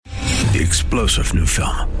The explosive new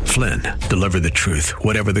film, Flynn, deliver the truth,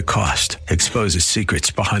 whatever the cost, exposes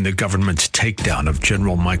secrets behind the government's takedown of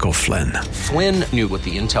General Michael Flynn. Flynn knew what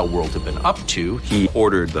the intel world had been up to. He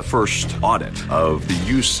ordered the first audit of the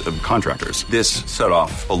use of contractors. This set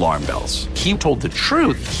off alarm bells. He told the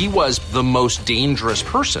truth. He was the most dangerous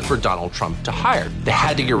person for Donald Trump to hire. They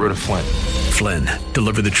had to get rid of Flynn. Flynn,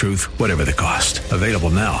 deliver the truth, whatever the cost. Available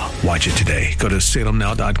now. Watch it today. Go to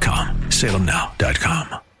salemnow.com.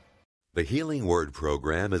 salemnow.com. The Healing Word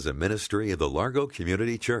program is a ministry of the Largo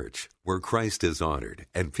Community Church, where Christ is honored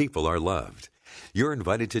and people are loved. You're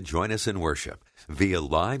invited to join us in worship via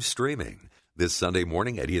live streaming this Sunday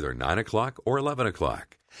morning at either 9 o'clock or 11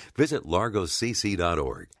 o'clock. Visit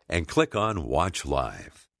largocc.org and click on Watch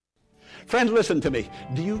Live. Friend, listen to me.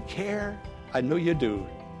 Do you care? I know you do.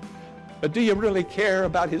 But do you really care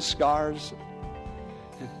about his scars?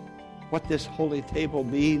 What this holy table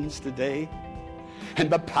means today? And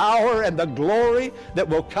the power and the glory that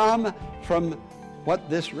will come from what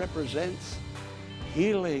this represents?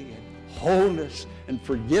 Healing and wholeness and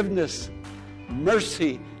forgiveness,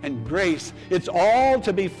 mercy and grace. It's all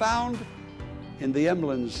to be found in the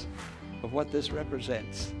emblems of what this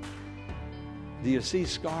represents. Do you see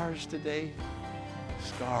scars today?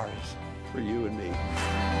 Scars for you and me.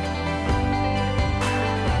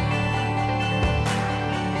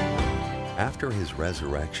 After his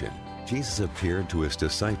resurrection, Jesus appeared to his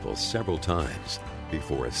disciples several times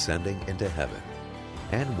before ascending into heaven.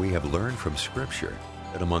 And we have learned from Scripture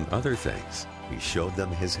that, among other things, he showed them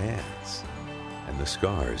his hands and the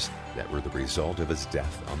scars that were the result of his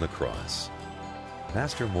death on the cross.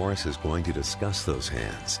 Pastor Morris is going to discuss those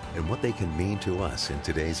hands and what they can mean to us in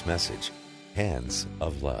today's message, Hands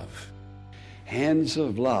of Love. Hands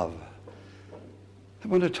of love. I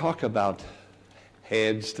want to talk about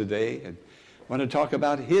hands today, and I want to talk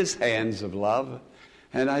about his hands of love.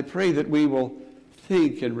 And I pray that we will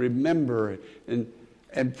think and remember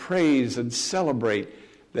and praise and celebrate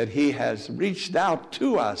that he has reached out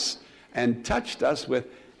to us and touched us with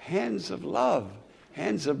hands of love,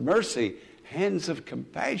 hands of mercy, hands of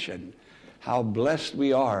compassion. How blessed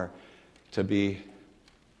we are to be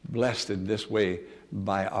blessed in this way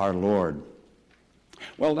by our Lord.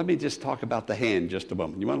 Well, let me just talk about the hand just a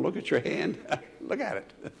moment. You want to look at your hand? Look at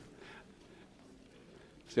it.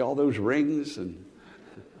 See all those rings and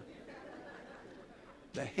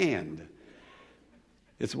the hand.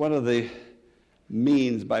 It's one of the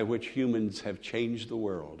means by which humans have changed the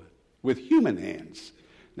world, with human hands.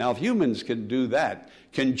 Now, if humans can do that,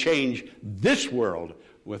 can change this world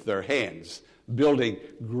with their hands, building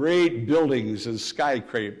great buildings and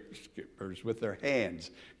skyscrapers with their hands,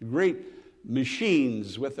 great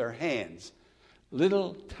machines with their hands,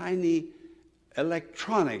 little tiny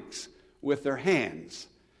electronics with their hands.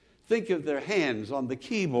 Think of their hands on the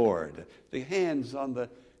keyboard, the hands on the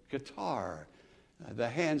guitar, the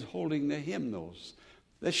hands holding the hymnals,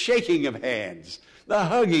 the shaking of hands, the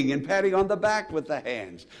hugging and patting on the back with the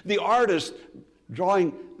hands, the artist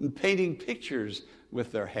drawing and painting pictures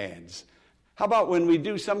with their hands. How about when we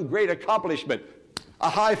do some great accomplishment? A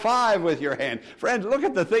high five with your hand. Friend, look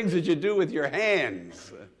at the things that you do with your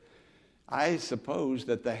hands. I suppose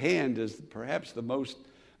that the hand is perhaps the most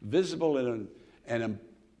visible and an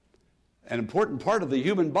important part of the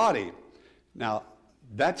human body. Now,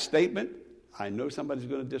 that statement, I know somebody's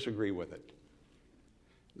going to disagree with it.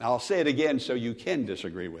 Now, I'll say it again so you can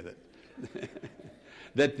disagree with it.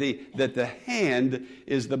 that the hand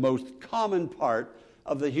is the most common part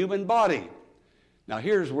of the human body. Now,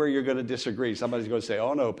 here's where you're going to disagree. Somebody's going to say,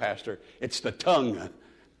 oh, no, Pastor, it's the tongue.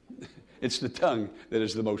 It's the tongue that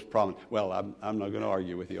is the most prominent. Well, I'm not going to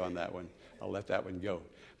argue with you on that one. I'll let that one go.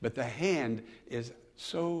 But the hand is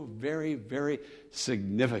so very, very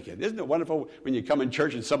significant. Isn't it wonderful when you come in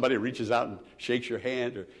church and somebody reaches out and shakes your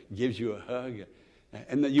hand or gives you a hug,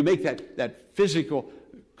 and then you make that physical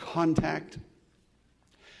contact?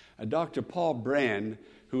 Dr. Paul Brand,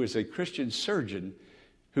 who is a Christian surgeon,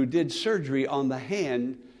 who did surgery on the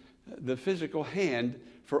hand, the physical hand,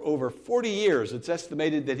 for over 40 years. It's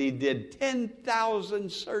estimated that he did 10,000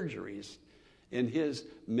 surgeries in his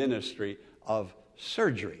ministry of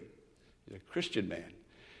surgery. He's a Christian man.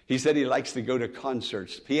 He said he likes to go to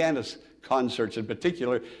concerts, pianist concerts in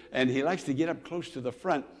particular, and he likes to get up close to the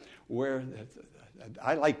front where,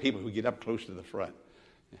 I like people who get up close to the front.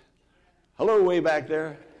 Hello, way back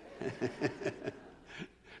there.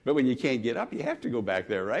 But when you can't get up, you have to go back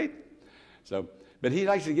there, right? But he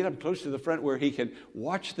likes to get up close to the front where he can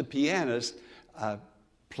watch the pianist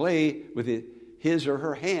play with his or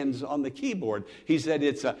her hands on the keyboard. He said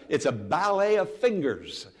it's a ballet of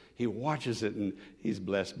fingers. He watches it and he's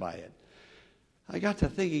blessed by it. I got to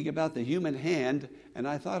thinking about the human hand, and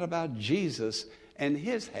I thought about Jesus and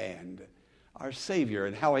his hand, our Savior,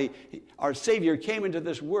 and how our Savior came into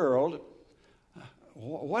this world.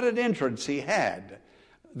 What an entrance he had.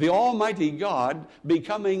 The Almighty God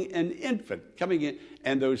becoming an infant, coming in,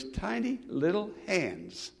 and those tiny little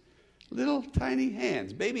hands,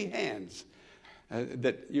 baby hands,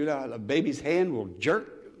 that, a baby's hand will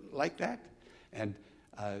jerk like that, and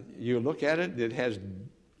you look at it, it has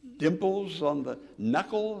dimples on the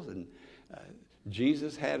knuckles, and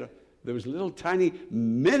Jesus had those little tiny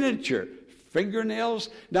miniature fingernails.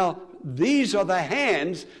 Now, these are the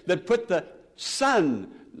hands that put the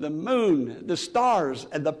sun, the moon, the stars,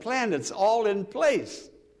 and the planets all in place.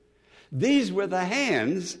 These were the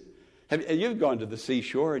hands. You've gone to the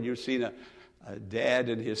seashore and you've seen a dad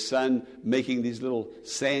and his son making these little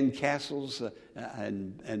sand castles,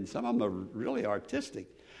 and some of them are really artistic.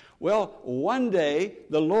 Well, one day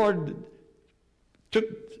the Lord took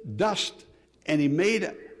dust and he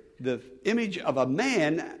made the image of a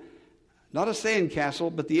man, not a sand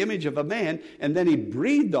castle, but the image of a man, and then he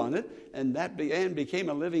breathed on it, and that man became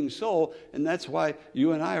a living soul, and that's why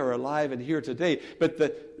you and I are alive and here today. But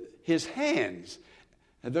his hands,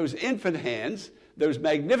 those infant hands, those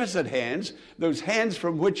magnificent hands, those hands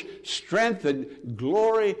from which strength and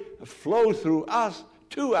glory flow through us,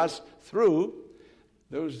 to us through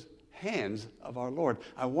those hands of our Lord.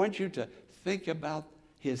 I want you to think about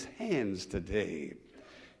his hands today.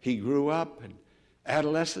 He grew up in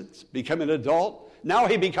adolescence, become an adult. Now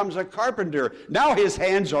he becomes a carpenter. Now his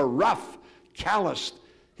hands are rough, calloused.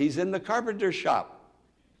 He's in the carpenter shop.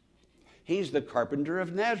 He's the carpenter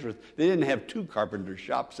of Nazareth. They didn't have two carpenter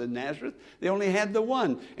shops in Nazareth. They only had the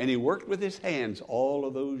one. And he worked with his hands all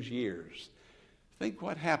of those years. Think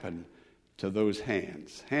what happened to those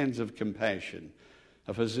hands. Hands of compassion.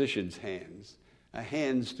 A physician's hands.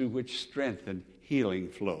 Hands through which strength and healing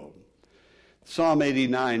flow. Psalm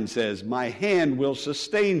 89 says, "My hand will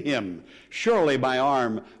sustain him. Surely my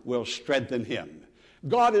arm will strengthen him."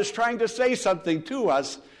 God is trying to say something to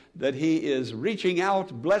us, that he is reaching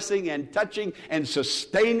out, blessing and touching and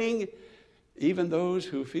sustaining even those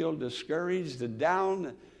who feel discouraged and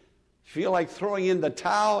down, feel like throwing in the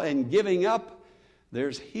towel and giving up.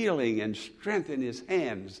 There's healing and strength in his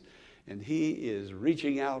hands, and he is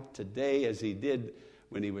reaching out today as he did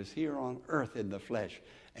when he was here on earth in the flesh,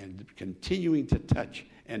 and continuing to touch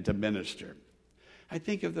and to minister. I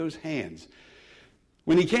think of those hands.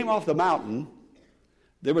 When he came off the mountain,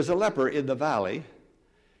 there was a leper in the valley,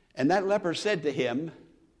 and that leper said to him,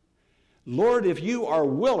 "Lord, if you are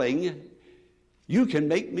willing, you can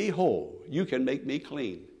make me whole. You can make me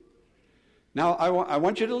clean." Now, I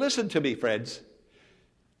want you to listen to me, friends.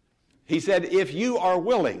 He said, "If you are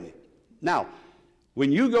willing." Now,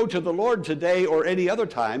 when you go to the Lord today or any other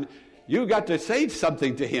time, you got to say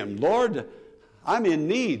something to him. "Lord, I'm in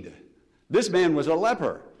need." This man was a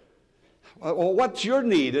leper. Well, what's your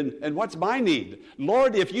need and what's my need?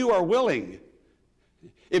 "Lord, if you are willing."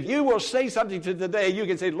 If you will say something to today, you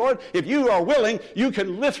can say, "Lord, if you are willing, you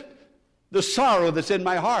can lift the sorrow that's in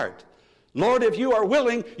my heart. Lord, if you are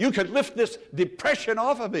willing, you can lift this depression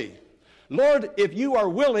off of me. Lord, if you are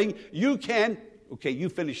willing, you can..." Okay, you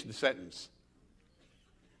finish the sentence.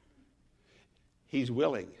 He's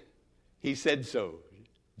willing. He said so.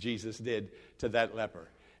 Jesus did to that leper.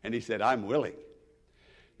 And he said, "I'm willing."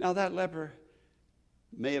 Now that leper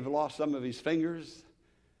may have lost some of his fingers,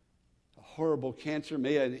 a horrible cancer,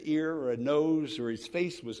 may have an ear or a nose, or his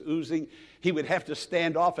face was oozing. He would have to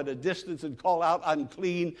stand off at a distance and call out,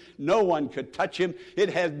 "Unclean." No one could touch him. It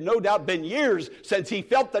has no doubt been years since he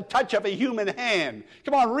felt the touch of a human hand.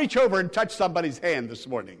 Come on, reach over and touch somebody's hand this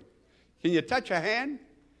morning. Can you touch a hand?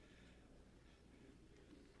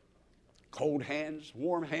 Cold hands,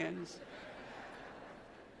 warm hands.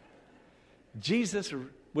 Jesus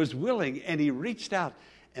was willing, and he reached out,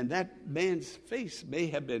 and that man's face may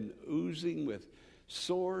have been oozing with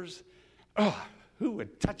sores. Oh, who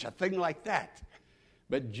would touch a thing like that?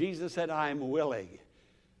 But Jesus said, "I'm willing.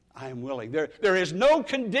 I'm willing." There is no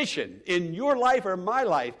condition in your life or my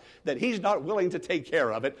life that he's not willing to take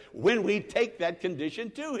care of it when we take that condition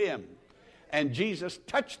to him. And Jesus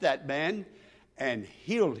touched that man and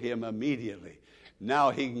healed him immediately. Now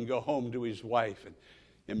he can go home to his wife and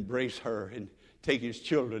embrace her and take his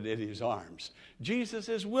children in his arms. Jesus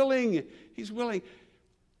is willing. He's willing.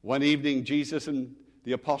 One evening, Jesus and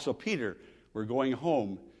the Apostle Peter were going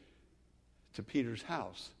home to Peter's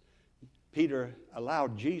house. Peter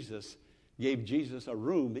gave Jesus a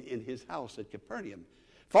room in his house at Capernaum.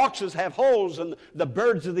 Foxes have holes and the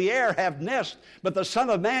birds of the air have nests, but the Son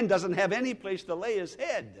of Man doesn't have any place to lay his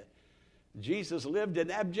head. Jesus lived in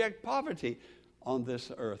abject poverty. on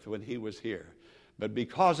this earth when he was here. But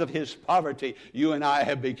because of his poverty, you and I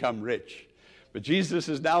have become rich. But Jesus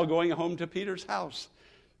is now going home to Peter's house.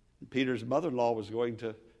 Peter's mother-in-law was going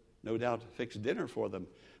to, no doubt, fix dinner for them.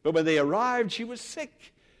 But when they arrived, she was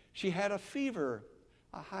sick. She had a fever,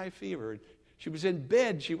 a high fever. She was in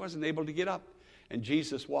bed. She wasn't able to get up. And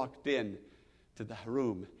Jesus walked in to the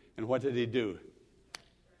room. And what did he do?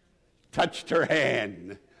 Touched her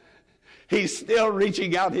hand. He's still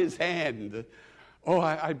reaching out his hand. Oh,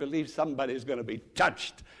 I believe somebody's going to be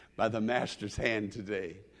touched by the Master's hand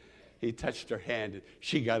today. He touched her hand. And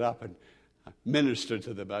she got up and ministered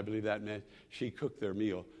to them. I believe that meant she cooked their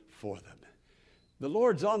meal for them. The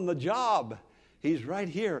Lord's on the job. He's right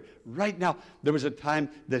here, right now. There was a time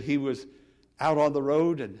that he was out on the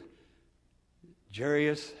road, and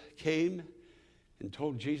Jairus came and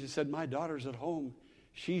told Jesus, said, my daughter's at home.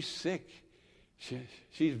 She's sick.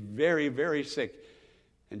 She's very, very sick.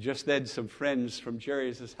 And just then some friends from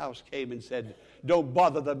Jairus' house came and said, don't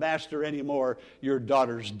bother the Master anymore. Your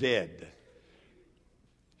daughter's dead.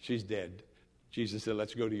 She's dead. Jesus said,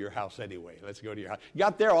 let's go to your house anyway. Let's go to your house.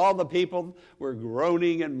 Got there, all the people were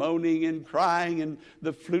groaning and moaning and crying, and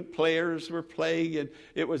the flute players were playing, and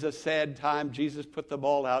it was a sad time. Jesus put them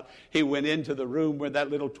all out. He went into the room where that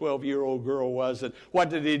little 12-year-old girl was, and what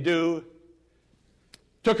did he do?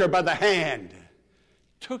 Took her by the hand.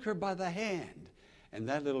 Took her by the hand. And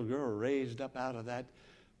that little girl raised up out of that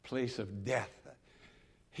place of death.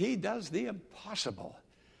 He does the impossible.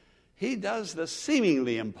 He does the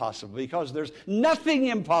seemingly impossible, because there's nothing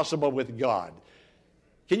impossible with God.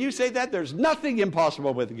 Can you say that? There's nothing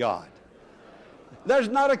impossible with God. There's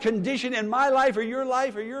not a condition in my life or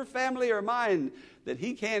your family or mine that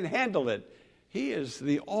he can't handle it. He is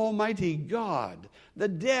the Almighty God. The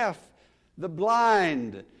deaf, the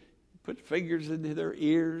blind, put fingers into their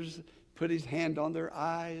ears, put his hand on their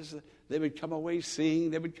eyes. They would come away seeing.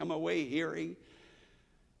 They would come away hearing.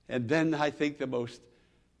 And then I think the most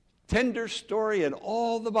tender story in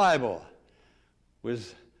all the Bible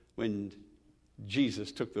was when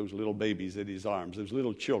Jesus took those little babies in his arms, those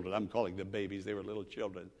little children. I'm calling them babies. They were little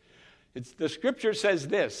children. The scripture says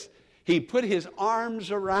this. He put his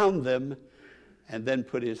arms around them and then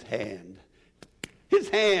put his hand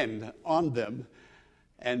on them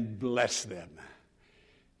and blessed them.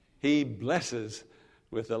 He blesses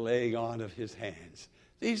with the laying on of his hands.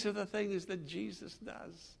 These are the things that Jesus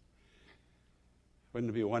does. Wouldn't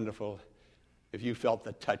it be wonderful if you felt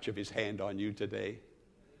the touch of his hand on you today?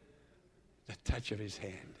 The touch of his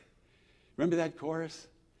hand. Remember that chorus?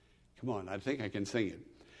 Come on, I think I can sing it.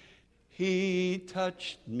 He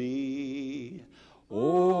touched me.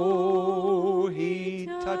 Oh, he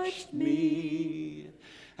touched me.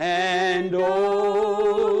 And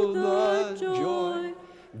oh, the joy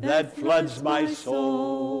that floods my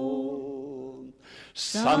soul.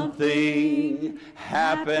 Something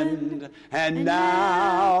happened, and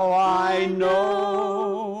now I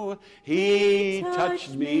know he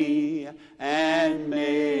touched me and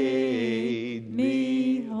made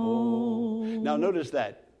me whole. Now notice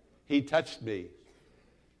that. He touched me.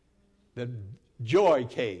 The joy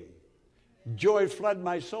came. Joy flooded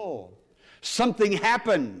my soul. Something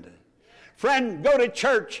happened. Friend, go to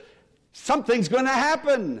church. Something's going to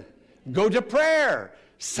happen. Go to prayer.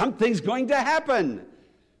 Something's going to happen.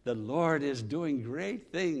 The Lord is doing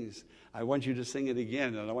great things. I want you to sing it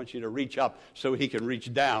again, and I want you to reach up so he can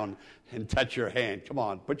reach down and touch your hand. Come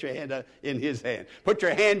on, put your hand in his hand. Put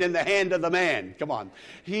your hand in the hand of the man. Come on.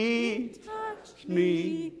 He touched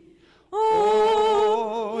me.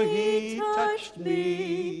 Oh, he touched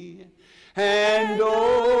me. And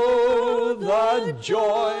oh, the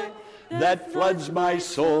joy that floods my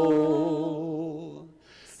soul.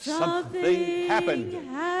 Something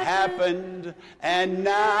happened, and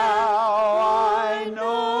now I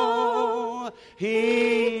know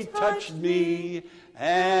he touched me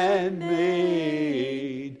and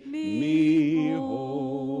made me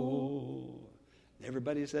whole.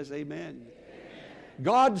 Everybody says amen.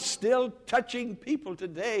 God's still touching people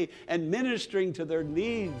today and ministering to their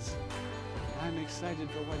needs. I'm excited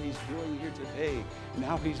for what he's doing here today.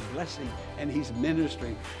 Now he's blessing and he's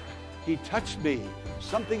ministering. He touched me.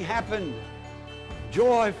 Something happened.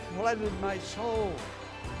 Joy flooded my soul.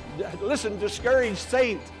 Listen, discouraged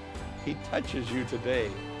saint, he touches you today,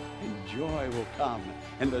 and joy will come,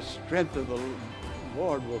 and the strength of the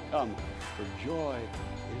Lord will come, for joy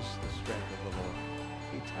is the strength of the Lord.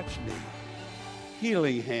 He touched me.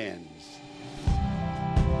 Healing hands.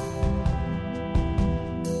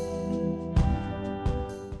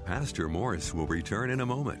 Pastor Morris will return in a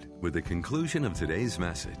moment with the conclusion of today's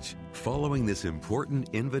message, following this important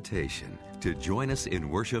invitation to join us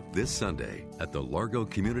in worship this Sunday at the Largo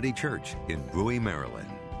Community Church in Bowie, Maryland.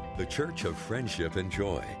 The Church of Friendship and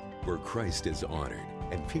Joy, where Christ is honored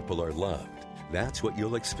and people are loved. That's what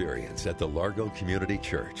you'll experience at the Largo Community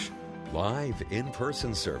Church. Live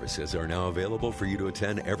in-person services are now available for you to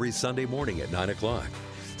attend every Sunday morning at 9 o'clock.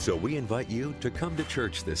 So we invite you to come to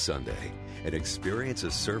church this Sunday and experience a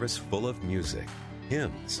service full of music,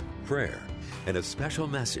 hymns, prayer, and a special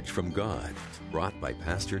message from God brought by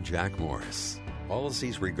Pastor Jack Morris.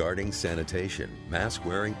 Policies regarding sanitation, mask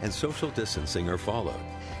wearing, and social distancing are followed,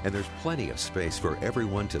 and there's plenty of space for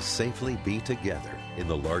everyone to safely be together in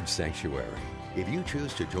the large sanctuary. If you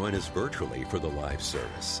choose to join us virtually for the live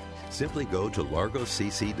service, simply go to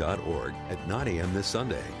largocc.org at 9 a.m. this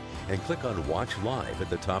Sunday and click on Watch Live at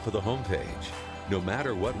the top of the homepage. No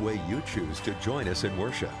matter what way you choose to join us in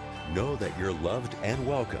worship, know that you're loved and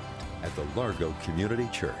welcomed at the Largo Community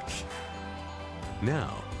Church.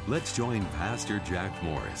 Now, let's join Pastor Jack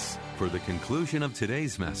Morris for the conclusion of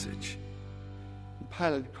today's message.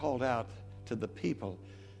 Pilate called out to the people,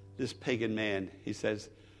 this pagan man. He says,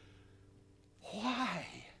 "Why?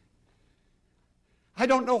 I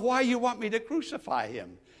don't know why you want me to crucify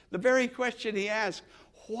him." The very question he asked,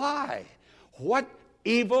 why? What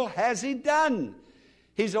evil has he done?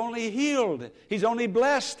 He's only healed. He's only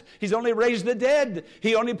blessed. He's only raised the dead.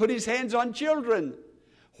 He only put his hands on children.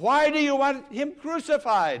 Why do you want him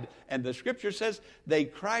crucified? And the scripture says they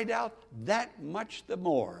cried out that much the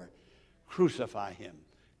more, "Crucify him,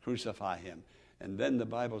 crucify him." And then the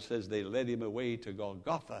Bible says they led him away to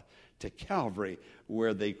Golgotha, to Calvary,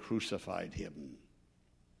 where they crucified him.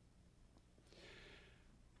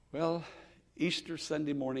 Well, Easter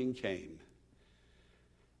Sunday morning came,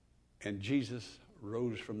 and Jesus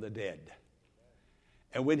rose from the dead.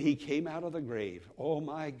 And when he came out of the grave, oh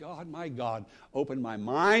my God, open my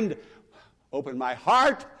mind, open my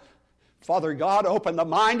heart. Father God, open the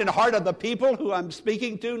mind and heart of the people who I'm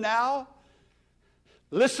speaking to now.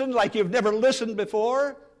 Listen like you've never listened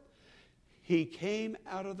before. He came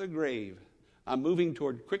out of the grave. I'm moving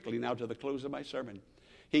toward quickly now to the close of my sermon.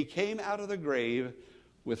 He came out of the grave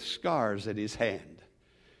with scars in his hand.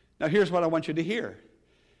 Now here's what I want you to hear.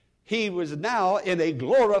 He was now in a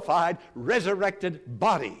glorified, resurrected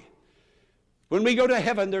body. When we go to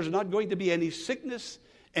heaven, there's not going to be any sickness,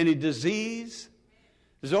 any disease.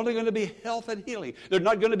 There's only going to be health and healing. There's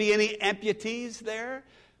not going to be any amputees there.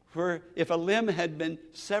 For if a limb had been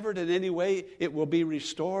severed in any way, it will be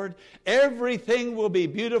restored. Everything will be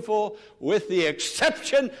beautiful with the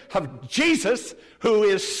exception of Jesus, who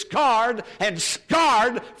is scarred and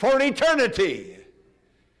scarred for eternity.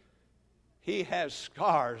 He has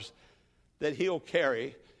scars that he'll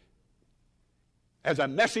carry as a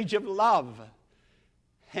message of love,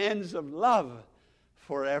 hands of love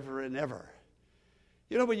forever and ever.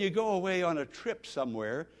 You know, when you go away on a trip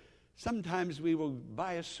somewhere, sometimes we will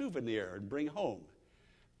buy a souvenir and bring home.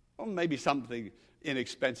 Or maybe something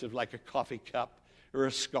inexpensive like a coffee cup or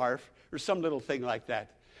a scarf or some little thing like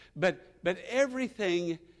that. But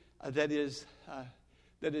everything that is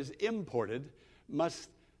imported must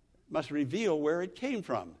reveal where it came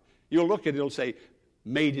from. You'll look at it, it'll say,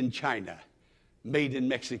 made in China, made in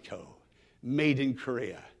Mexico, made in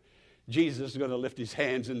Korea. Jesus is going to lift his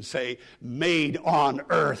hands and say, made on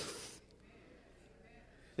earth.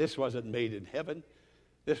 This wasn't made in heaven.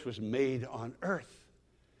 This was made on earth.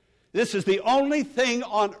 This is the only thing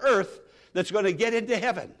on earth that's going to get into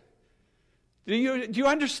heaven. Do you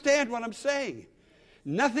understand what I'm saying?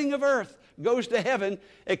 Nothing of earth goes to heaven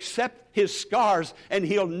except his scars, and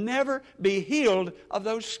he'll never be healed of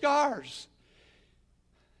those scars.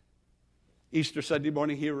 Easter Sunday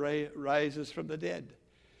morning, he rises from the dead.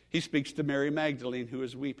 He speaks to Mary Magdalene, who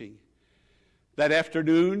is weeping. That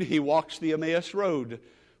afternoon, he walks the Emmaus Road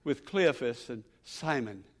with Cleophas and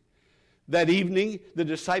Simon. That evening, the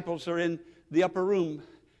disciples are in the upper room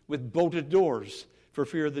with bolted doors for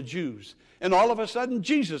fear of the Jews. And all of a sudden,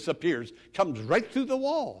 Jesus appears, comes right through the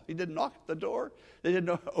wall. He didn't knock at the door. They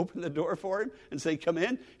didn't open the door for him and say, come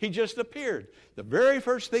in. He just appeared. The very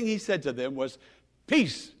first thing he said to them was,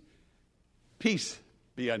 peace, peace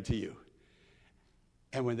be unto you.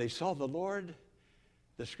 And when they saw the Lord,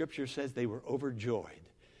 the scripture says they were overjoyed.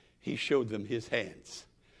 He showed them his hands.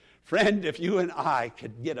 Friend, if you and I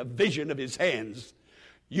could get a vision of his hands,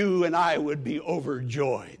 you and I would be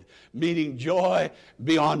overjoyed, meaning joy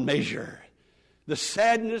beyond measure. the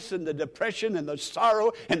sadness and the depression and the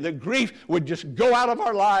sorrow and the grief would just go out of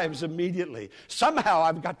our lives immediately. Somehow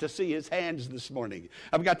I've got to see his hands this morning.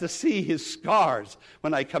 I've got to see his scars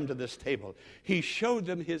when I come to this table. He showed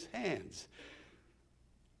them his hands.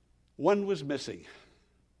 One was missing.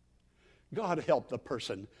 God help the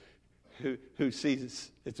person who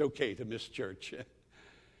sees it's okay to miss church.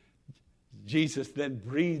 Jesus then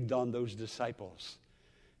breathed on those disciples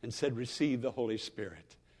and said, receive the Holy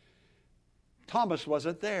Spirit. Thomas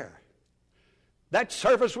wasn't there. That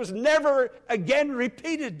service was never again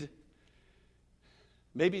repeated.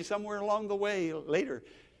 Maybe somewhere along the way later,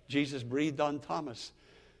 Jesus breathed on Thomas.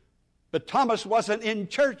 But Thomas wasn't in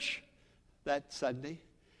church that Sunday,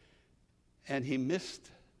 and he missed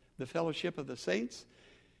the fellowship of the saints.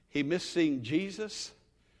 He missed seeing Jesus.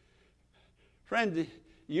 Friend,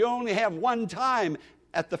 you only have one time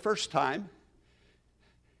at the first time,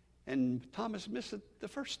 and Thomas missed it the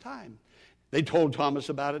first time. They told Thomas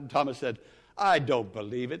about it, and Thomas said, I don't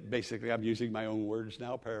believe it. Basically, I'm using my own words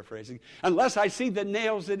now, paraphrasing. Unless I see the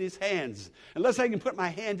nails in his hands, unless I can put my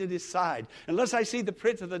hand in his side, unless I see the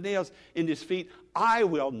print of the nails in his feet, I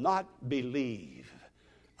will not believe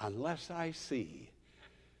unless I see.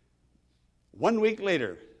 1 week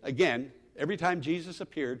later, again, every time Jesus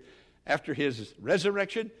appeared, after his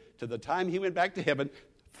resurrection to the time he went back to heaven,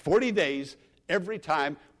 40 days, every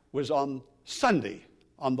time was on Sunday,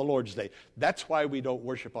 on the Lord's Day. That's why we don't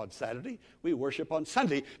worship on Saturday. We worship on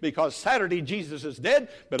Sunday, because Saturday Jesus is dead,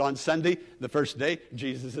 but on Sunday, the first day,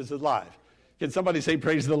 Jesus is alive. Can somebody say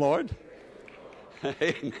praise the Lord?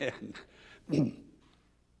 Amen.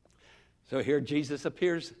 So here Jesus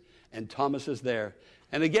appears, and Thomas is there.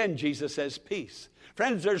 And again, Jesus says peace.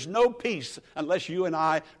 Friends, there's no peace unless you and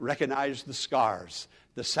I recognize the scars,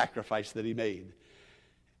 the sacrifice that he made.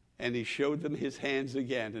 And he showed them his hands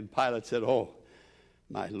again, and Pilate said, oh,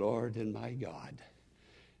 my Lord and my God.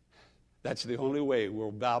 That's the only way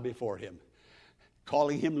we'll bow before him.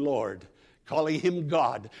 Calling him Lord, calling him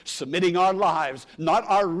God, submitting our lives, not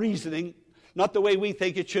our reasoning, not the way we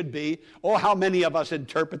think it should be. Oh, how many of us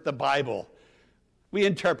interpret the Bible. We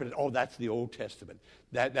interpret it. Oh, that's the Old Testament.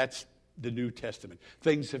 That's the New Testament.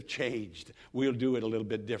 Things have changed. We'll do it a little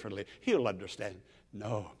bit differently. He'll understand.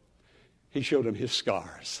 No. He showed him his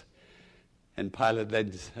scars. And Pilate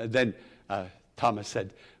then Thomas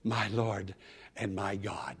said, my Lord and my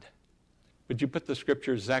God. Would you put the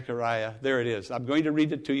scripture, Zechariah? There it is. I'm going to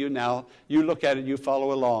read it to you now. You look at it, you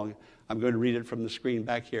follow along. I'm going to read it from the screen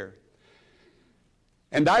back here.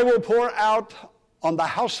 And I will pour out on the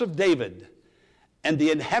house of David and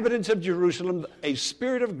the inhabitants of Jerusalem a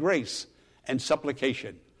spirit of grace and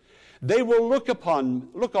supplication. They will look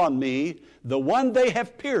on me, the one they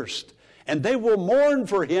have pierced, and they will mourn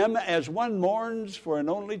for him as one mourns for an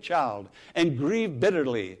only child, and grieve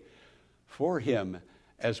bitterly for him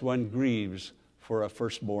as one grieves for a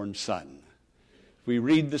firstborn son. If we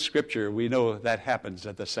read the scripture, we know that happens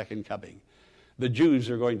at the second coming. The Jews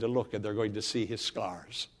are going to look, and they're going to see his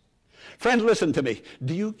scars. Friend, listen to me.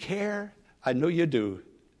 Do you care? I know you do.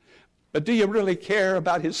 But do you really care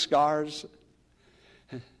about his scars?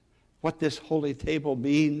 What this holy table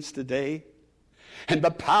means today? And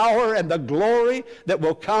the power and the glory that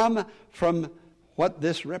will come from what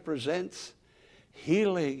this represents?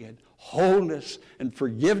 Healing and wholeness and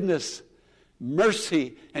forgiveness,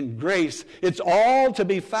 mercy and grace. It's all to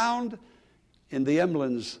be found in the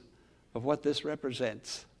emblems of what this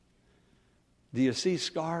represents. Do you see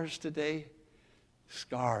scars today?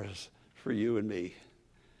 Scars for you and me.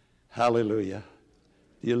 Hallelujah.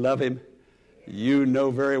 Do you love him? You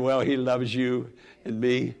know very well he loves you and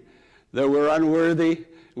me. Though we're unworthy,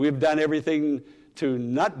 we've done everything to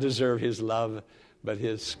not deserve his love, but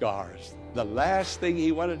his scars. The last thing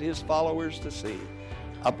he wanted his followers to see,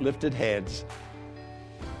 uplifted heads,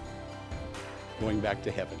 going back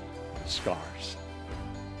to heaven, scars.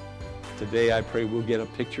 Today I pray we'll get a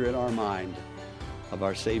picture in our mind of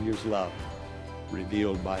our Savior's love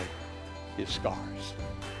revealed by his scars.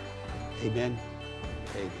 Amen.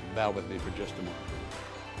 Amen. Bow with me for just a moment.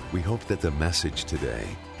 We hope that the message today,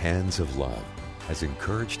 Hands of Love, has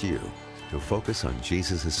encouraged you to focus on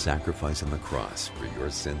Jesus' sacrifice on the cross for your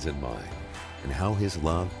sins and mine, and how his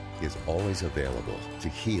love is always available to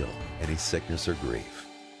heal any sickness or grief.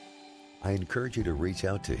 I encourage you to reach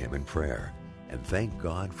out to him in prayer and thank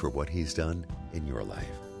God for what he's done in your life.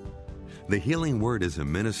 The Healing Word is a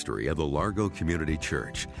ministry of the Largo Community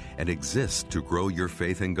Church and exists to grow your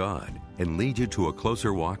faith in God and lead you to a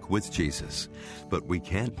closer walk with Jesus. But we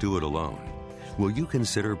can't do it alone. Will you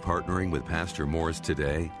consider partnering with Pastor Morris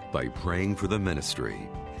today by praying for the ministry?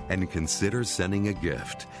 and consider sending a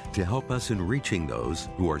gift to help us in reaching those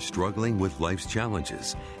who are struggling with life's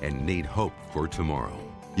challenges and need hope for tomorrow.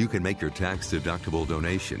 You can make your tax-deductible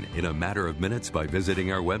donation in a matter of minutes by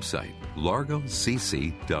visiting our website,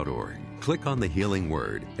 largocc.org. Click on the Healing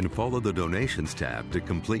Word and follow the Donations tab to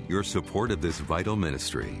complete your support of this vital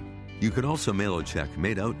ministry. You can also mail a check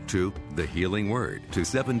made out to The Healing Word to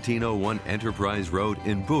 1701 Enterprise Road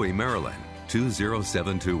in Bowie, Maryland,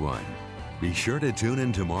 20721. Be sure to tune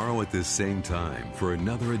in tomorrow at this same time for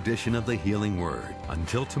another edition of The Healing Word.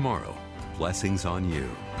 Until tomorrow, blessings on you.